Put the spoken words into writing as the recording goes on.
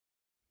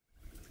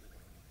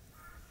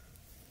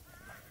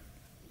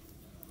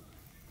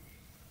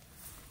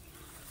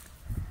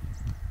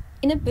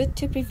In a bid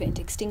to prevent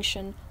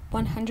extinction,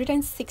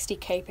 160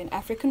 Cape and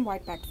African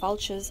white-backed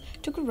vultures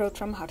took a road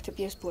from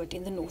Hartebeespoort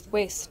in the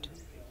northwest.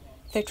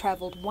 They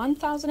travelled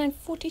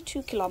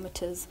 1,042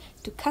 kilometres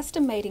to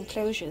custom-made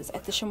enclosures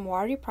at the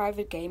Shamwari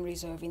Private Game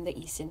Reserve in the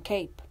Eastern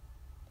Cape.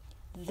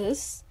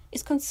 This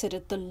is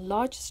considered the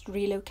largest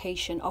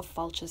relocation of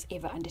vultures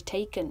ever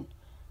undertaken.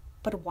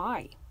 But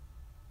why?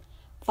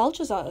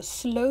 Vultures are a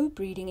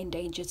slow-breeding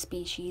endangered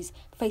species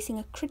facing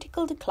a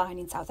critical decline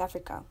in South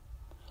Africa.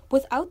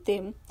 Without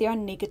them, there are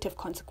negative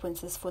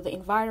consequences for the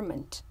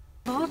environment.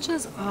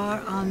 Vultures are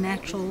our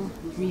natural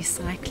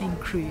recycling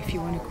crew, if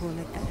you want to call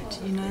it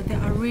that. You know, they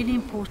are really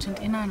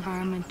important in our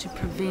environment to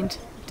prevent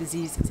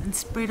diseases and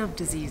spread of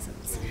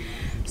diseases.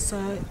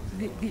 So,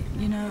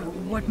 you know,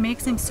 what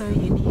makes them so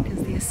unique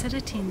is the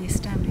acidity in their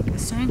stomach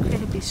is so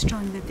incredibly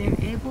strong that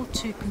they're able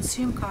to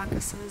consume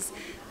carcasses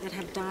that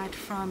have died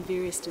from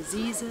various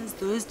diseases.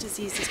 Those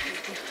diseases can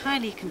be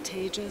highly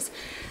contagious,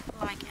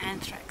 like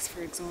anthrax,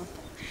 for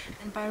example.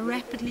 And by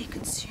rapidly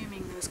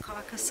consuming those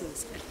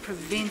carcasses, it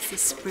prevents the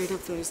spread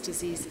of those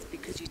diseases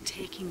because you're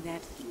taking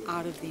that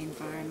out of the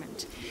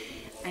environment.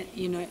 And,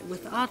 you know,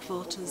 without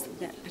vultures,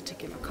 that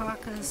particular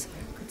carcass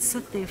could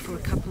sit there for a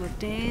couple of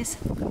days,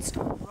 could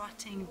start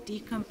rotting,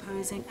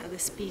 decomposing, other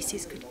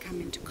species could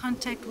come into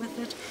contact with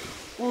it.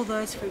 All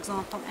those, for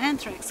example,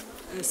 anthrax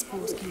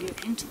spores can go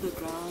into the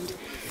ground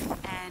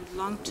and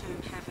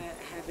long-term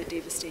have a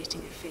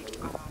devastating effect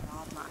on our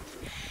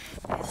wildlife.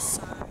 And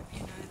so,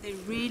 you know, they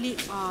really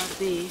are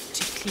there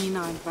to clean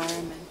our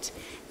environment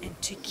and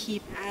to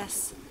keep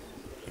us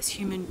as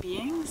human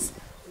beings,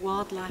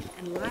 wildlife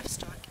and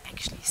livestock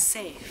actually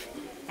safe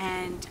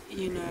and,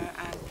 you know,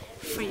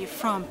 free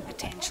from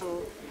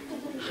potential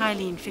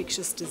highly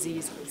infectious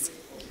diseases.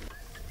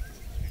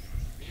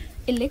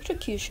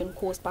 Electrocution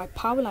caused by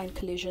power line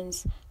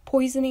collisions,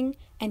 poisoning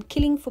and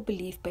killing for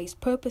belief-based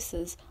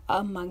purposes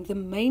are among the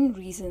main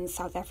reasons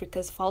South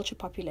Africa's vulture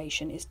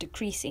population is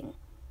decreasing.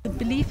 The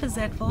belief is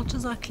that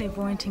vultures are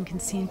clairvoyant and can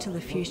see into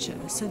the future.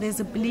 So there's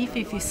a belief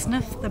if you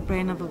sniff the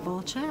brain of a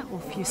vulture, or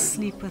if you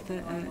sleep with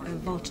a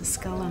vulture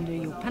skull under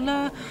your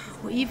pillow,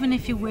 or even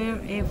if you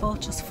wear a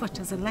vulture's foot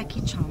as a lucky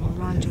charm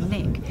around your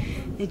neck,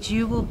 that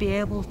you will be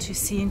able to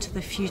see into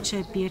the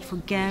future, be it for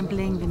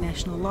gambling, the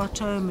national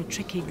lotto,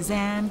 matric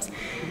exams.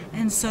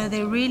 And so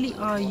they really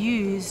are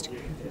used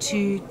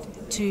to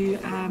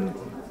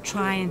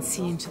try and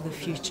see into the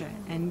future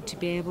and to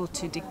be able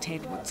to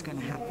dictate what's going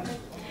to happen.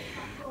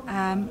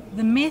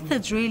 The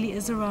methods really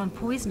is around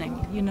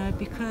poisoning, you know,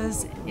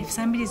 because if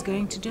somebody's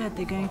going to do it,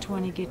 they're going to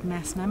want to get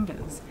mass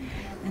numbers.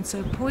 And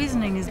so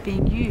poisoning is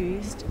being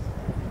used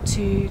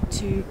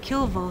to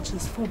kill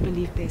vultures for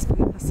belief-based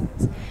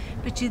purposes.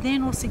 But you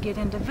then also get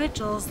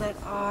individuals that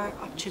are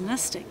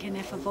opportunistic, and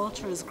if a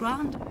vulture is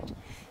grounded,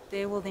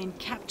 they will then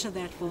capture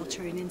that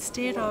vulture, and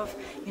instead of,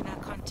 you know,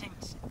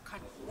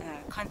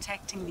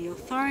 contacting the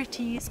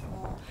authorities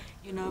or,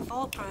 you know,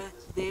 Volpro,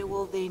 they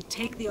will then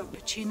take the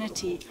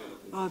opportunity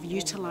of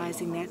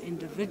utilizing that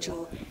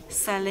individual,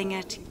 selling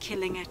it,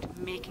 killing it,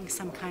 making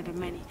some kind of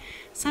money.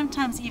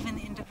 Sometimes even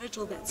the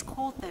individual that's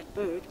caught that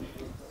bird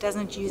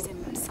doesn't use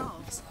them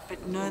themselves,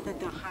 but know that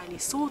they're highly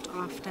sought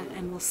after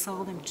and will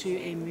sell them to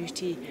a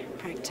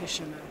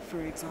multi-practitioner,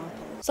 for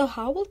example. So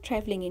how will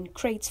traveling in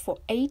crates for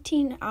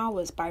 18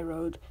 hours by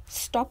road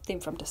stop them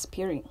from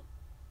disappearing?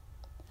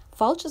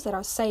 Vultures that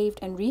are saved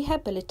and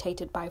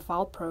rehabilitated by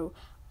Valpro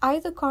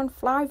either can't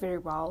fly very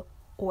well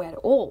or at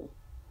all,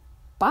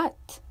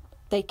 but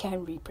they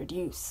can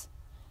reproduce.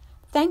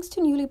 Thanks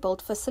to newly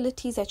built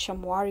facilities at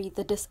Shamwari,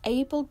 the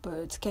disabled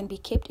birds can be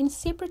kept in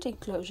separate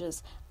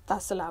enclosures,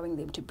 thus allowing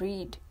them to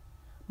breed.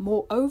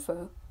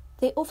 Moreover,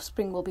 their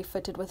offspring will be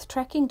fitted with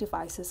tracking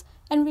devices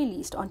and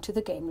released onto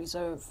the game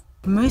reserve.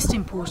 Most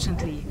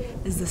importantly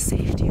is the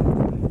safety of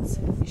the birds.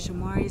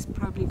 Shamwari's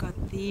probably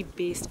got the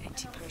best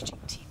anti-poaching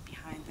team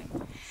behind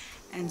them.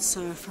 And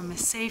so from a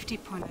safety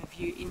point of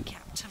view, in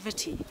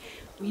captivity,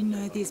 we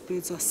know these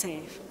birds are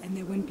safe and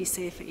they wouldn't be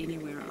safer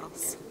anywhere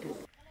else.